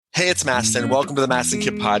Hey, it's Mastin. Welcome to the Mastin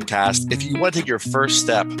Kit podcast. If you want to take your first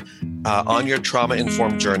step on your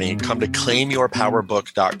trauma-informed journey, come to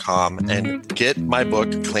claimyourpowerbook.com and get my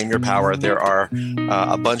book, Claim Your Power. There are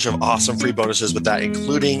a bunch of awesome free bonuses with that,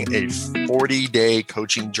 including a 40-day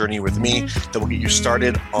coaching journey with me that will get you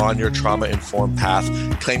started on your trauma-informed path.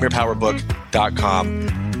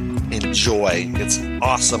 claimyourpowerbook.com. Enjoy. It's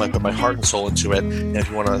awesome. I put my heart and soul into it. And if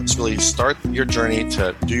you want to really start your journey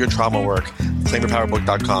to do your trauma work,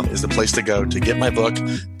 claimyourpowerbook.com is the place to go to get my book,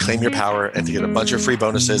 Claim Your Power, and to get a bunch of free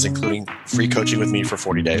bonuses, including free coaching with me for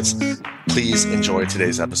 40 days. Please enjoy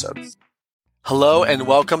today's episode. Hello and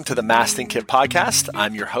welcome to the Mastin Kit podcast.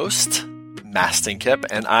 I'm your host, Mastin Kip,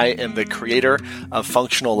 and I am the creator of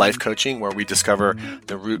Functional Life Coaching, where we discover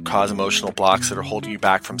the root cause emotional blocks that are holding you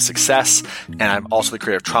back from success. And I'm also the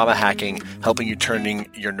creator of Trauma Hacking, helping you turning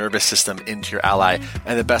your nervous system into your ally,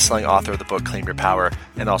 and the best-selling author of the book Claim Your Power,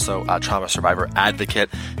 and also a trauma survivor advocate.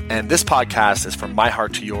 And this podcast is from my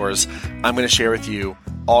heart to yours. I'm going to share with you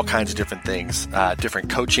all kinds of different things, different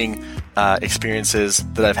coaching experiences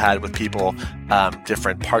that I've had with people,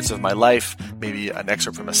 different parts of my life, maybe an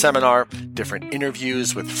excerpt from a seminar, different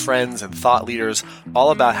interviews with friends and thought leaders,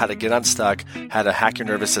 all about how to get unstuck, how to hack your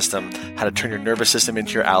nervous system, how to turn your nervous system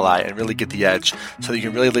into your ally and really get the edge so that you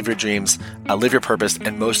can really live your dreams, live your purpose,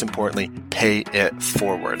 and most importantly, pay it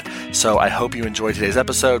forward. So I hope you enjoyed today's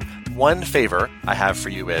episode. One favor I have for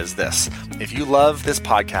you is this. If you love this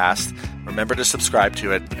podcast, remember to subscribe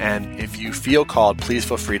to it. And if you feel called, please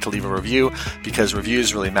feel free to leave a review, because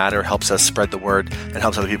reviews really matter, helps us spread the word, and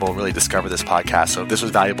helps other people really discover this podcast. So if this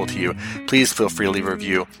was valuable to you, please feel free to leave a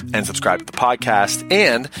review and subscribe to the podcast.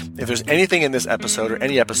 And if there's anything in this episode or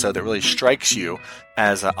any episode that really strikes you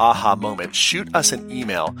as an aha moment, shoot us an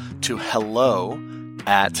email to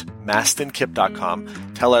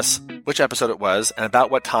hello@mastinkip.com. Tell us which episode it was and about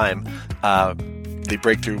what time the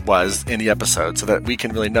breakthrough was in the episode, so that we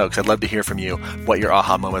can really know, because I'd love to hear from you what your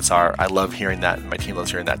aha moments are. I love hearing that, and my team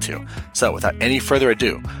loves hearing that too. So without any further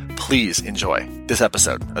ado, please enjoy this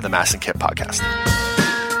episode of the Mastin Kit podcast.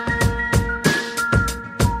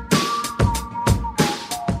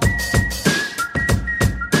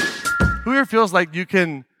 Who here feels like you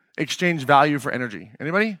can exchange value for energy?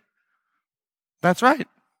 Anybody? That's right.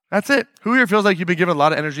 That's it. Who here feels like you've been given a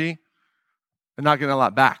lot of energy and not getting a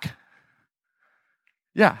lot back?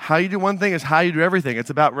 Yeah, how you do one thing is how you do everything. It's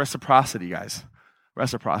about reciprocity, guys.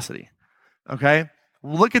 Reciprocity. Okay?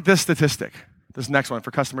 Look at this statistic, this next one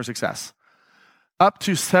for customer success. Up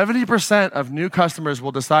to 70% of new customers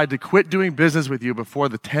will decide to quit doing business with you before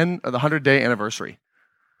the 100-day anniversary.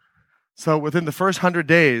 So within the first 100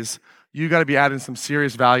 days, you got to be adding some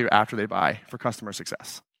serious value after they buy for customer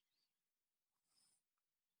success.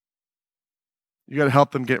 You got to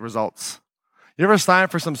help them get results. You ever sign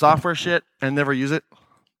up for some software shit and never use it?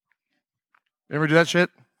 You ever do that shit?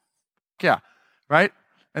 Yeah, right?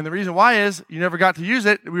 And the reason why is you never got to use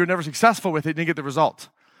it. We were never successful with it, didn't get the result.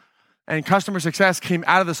 And customer success came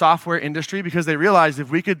out of the software industry because they realized if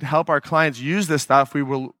we could help our clients use this stuff, we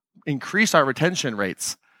will increase our retention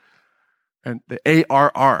rates. And the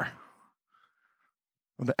ARR,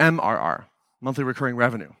 or the MRR, monthly recurring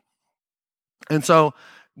revenue. And so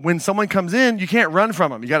when someone comes in, you can't run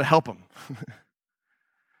from them. You got to help them.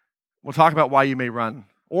 We'll talk about why you may run.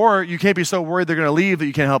 Or you can't be so worried they're going to leave that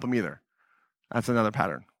you can't help them either. That's another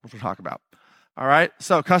pattern, which we'll talk about. All right?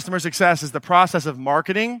 So customer success is the process of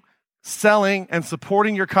marketing, selling, and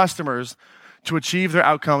supporting your customers to achieve their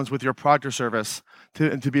outcomes with your product or service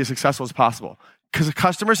and to be as successful as possible. Because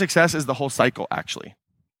customer success is the whole cycle, actually.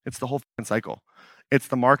 It's the whole cycle. It's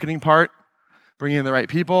the marketing part, bringing in the right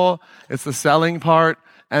people. It's the selling part.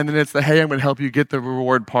 And then it's the, hey, I'm going to help you get the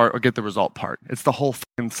reward part or get the result part. It's the whole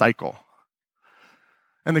cycle.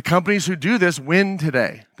 And the companies who do this win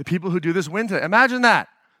today. The people who do this win today. Imagine that.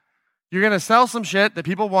 You're going to sell some shit that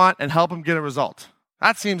people want and help them get a result.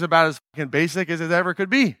 That seems about as fucking basic as it ever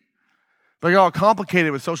could be. But you're all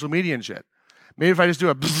complicated with social media and shit. Maybe if I just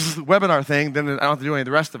do a webinar thing, then I don't have to do any of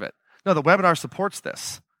the rest of it. No, the webinar supports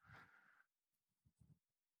this.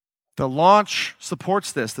 The launch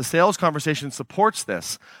supports this. The sales conversation supports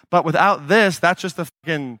this. But without this, that's just a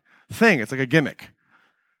fucking thing. It's like a gimmick.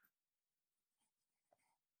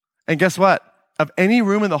 And guess what? Of any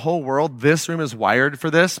room in the whole world, this room is wired for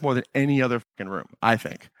this more than any other fucking room, I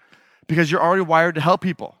think. Because you're already wired to help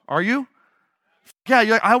people. Are you? Yeah,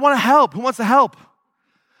 you're like, I want to help. Who wants to help?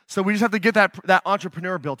 So we just have to get that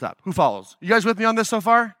entrepreneur built up. Who follows? You guys with me on this so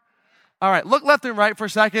far? All right, look left and right for a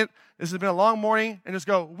second. This has been a long morning. And just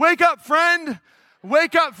go, wake up, friend.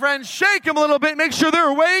 Wake up, friend. Shake them a little bit. Make sure they're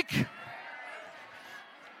awake.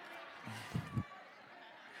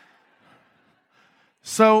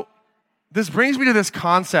 So this brings me to this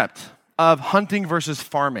concept of hunting versus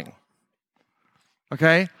farming.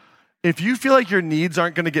 Okay? If you feel like your needs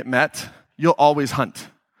aren't going to get met, you'll always hunt,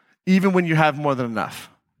 even when you have more than enough.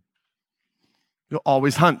 You'll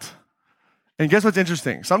always hunt. And guess what's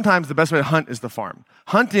interesting? Sometimes the best way to hunt is to farm.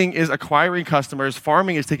 Hunting is acquiring customers.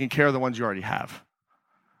 Farming is taking care of the ones you already have.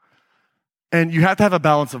 And you have to have a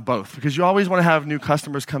balance of both because you always want to have new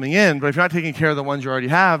customers coming in, but if you're not taking care of the ones you already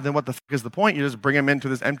have, then what the fuck is the point? You just bring them into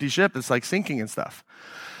this empty ship that's like sinking and stuff.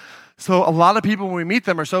 So a lot of people, when we meet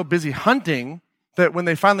them, are so busy hunting that when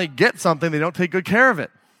they finally get something, they don't take good care of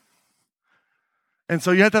it. And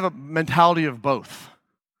so you have to have a mentality of both.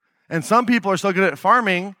 And some people are so good at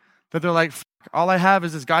farming that they're like, all I have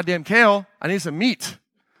is this goddamn kale. I need some meat.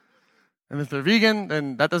 And if they're vegan,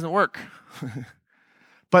 then that doesn't work.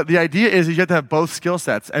 But the idea is you have to have both skill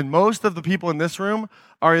sets. And most of the people in this room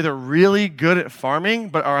are either really good at farming,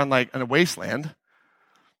 but are on like in a wasteland.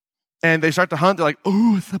 And they start to hunt. They're like,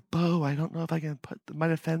 oh, it's a bow. I don't know if I can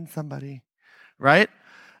might offend somebody. Right?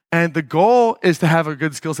 And the goal is to have a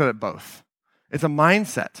good skill set at both. It's a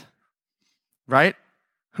mindset. Right?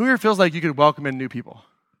 Who here feels like you could welcome in new people?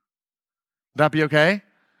 Would that be okay?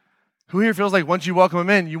 Who here feels like once you welcome them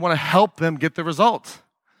in, you want to help them get the results?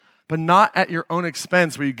 But not at your own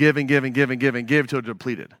expense where you give and give and give and give and give till it's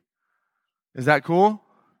depleted. Is that cool?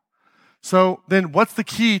 So then what's the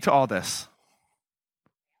key to all this?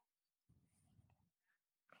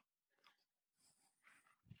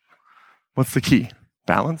 What's the key?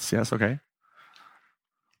 Balance? Yes, okay.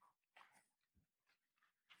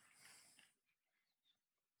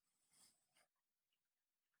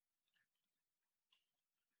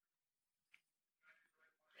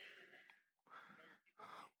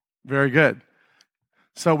 Very good.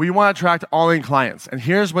 So we want to attract all-in clients. And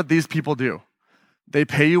here's what these people do. They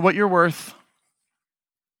pay you what you're worth.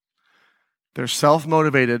 They're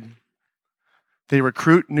self-motivated. They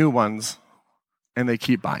recruit new ones. And they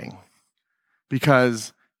keep buying.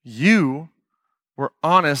 Because you were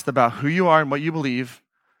honest about who you are and what you believe.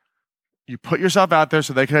 You put yourself out there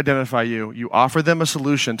so they can identify you. You offer them a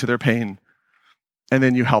solution to their pain. And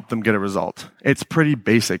then you help them get a result. It's pretty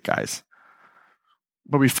basic, guys.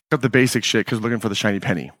 But we fuck up the basic shit because we're looking for the shiny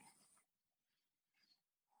penny.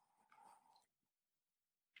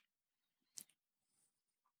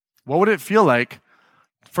 What would it feel like,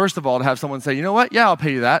 first of all, to have someone say, you know what? Yeah, I'll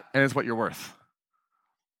pay you that, and it's what you're worth.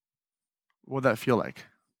 What would that feel like?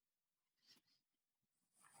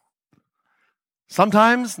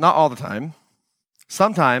 Sometimes, not all the time,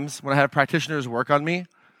 sometimes when I have practitioners work on me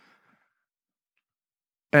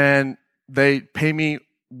and they pay me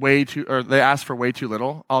way too, or they ask for way too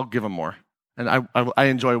little, I'll give them more. And I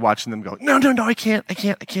enjoy watching them go, no, I can't. Like,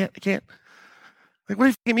 what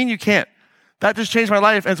do you mean you can't? That just changed my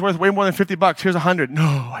life and it's worth way more than $50. Here's $100.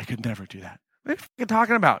 No, I could never do that. What are you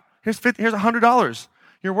talking about? Here's $100.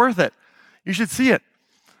 You're worth it. You should see it.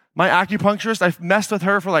 My acupuncturist, I've messed with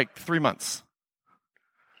her for like 3 months.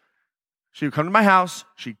 She would come to my house.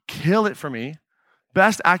 She'd kill it for me.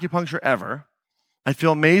 Best acupuncture ever. I'd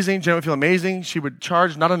feel amazing. Jen would feel amazing. She would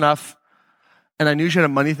charge not enough. And I knew she had a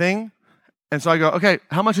money thing. And so I go, okay,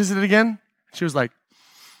 how much is it again? She was like,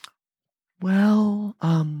 well,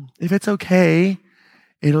 if it's okay,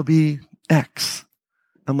 it'll be X.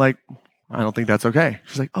 I'm like, I don't think that's okay.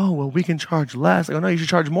 She's like, oh, well, we can charge less. I go, no, you should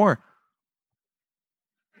charge more.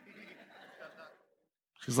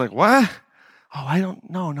 She's like, what? Oh, I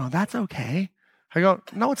don't know. No, that's okay. I go,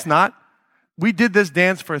 no, it's not. We did this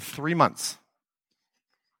dance for 3 months.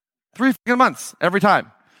 3 months every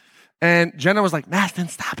time. And Jenna was like, Mastin,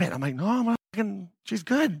 stop it. I'm like, no, I'm not fucking, she's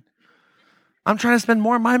good. I'm trying to spend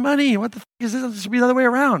more of my money. What the fuck is this? It should be the other way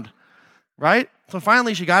around. Right? So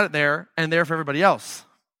finally she got it there and there for everybody else.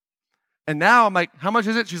 And now I'm like, how much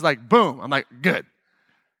is it? She's like, boom. I'm like, good.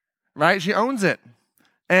 Right? She owns it.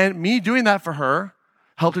 And me doing that for her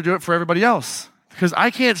helped her do it for everybody else. Because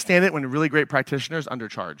I can't stand it when really great practitioners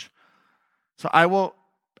undercharge. So I will,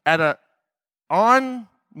 on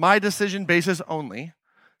my decision basis only,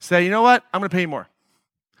 say, you know what? I'm going to pay you more.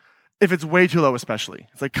 If it's way too low especially.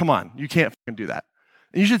 It's like, come on, you can't fucking do that.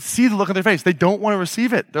 And you should see the look on their face. They don't want to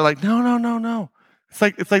receive it. They're like, no.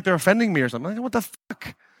 It's like they're offending me or something. Like, what the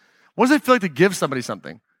fuck? What does it feel like to give somebody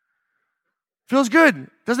something? Feels good.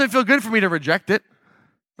 Doesn't it feel good for me to reject it?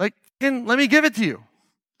 Like, let me give it to you.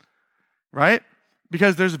 Right?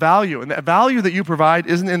 Because there's value. And the value that you provide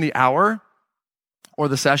isn't in the hour or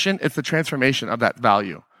the session. It's the transformation of that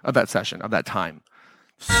value, of that session, of that time.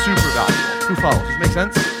 Super valuable. Who follows? Does it make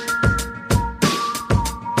sense?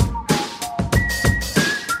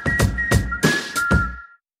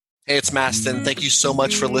 Hey, it's Mastin. Thank you so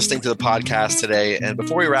much for listening to the podcast today. And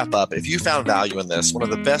before we wrap up, if you found value in this, one of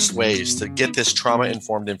the best ways to get this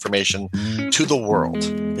trauma-informed information to the world,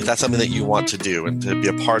 if that's something that you want to do and to be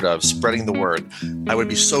a part of, spreading the word, I would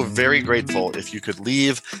be so very grateful if you could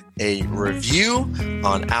leave a review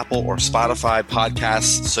on Apple or Spotify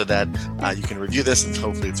podcasts so that you can review this, and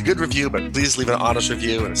hopefully it's a good review, but please leave an honest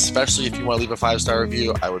review. And especially if you want to leave a 5-star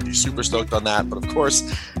review, I would be super stoked on that. But of course,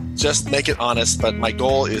 just make it honest. But my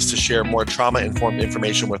goal is to share more trauma-informed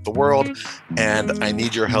information with the world, and I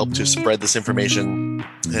need your help to spread this information,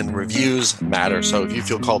 and reviews matter. So if you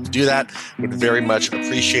feel called to do that, would very much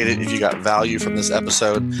appreciate it. If you got value from this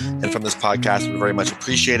episode and from this podcast, would very much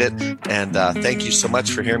appreciate it. And thank you so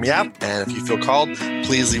much for hearing me out. And if you feel called,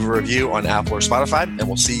 please leave a review on Apple or Spotify, and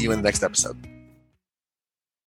we'll see you in the next episode.